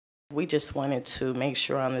We just wanted to make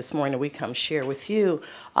sure on this morning we come share with you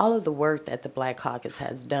all of the work that the Black Caucus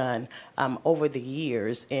has done over the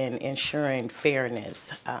years in ensuring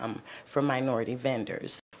fairness for minority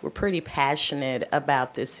vendors. We're pretty passionate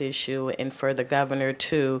about this issue, and for the governor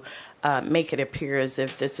to make it appear as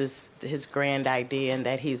if this is his grand idea and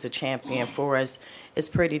that he's a champion for us is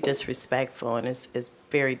pretty disrespectful, and it's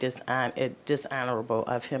very dishonorable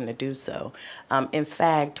of him to do so. In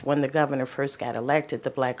fact, when the governor first got elected, the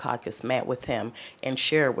Black Caucus met with him and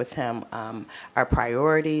shared with him our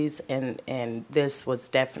priorities, and this was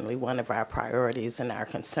definitely one of our priorities and our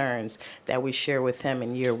concerns that we share with him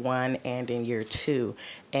in year 1 and in year 2,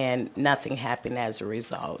 and nothing happened as a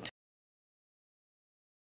result.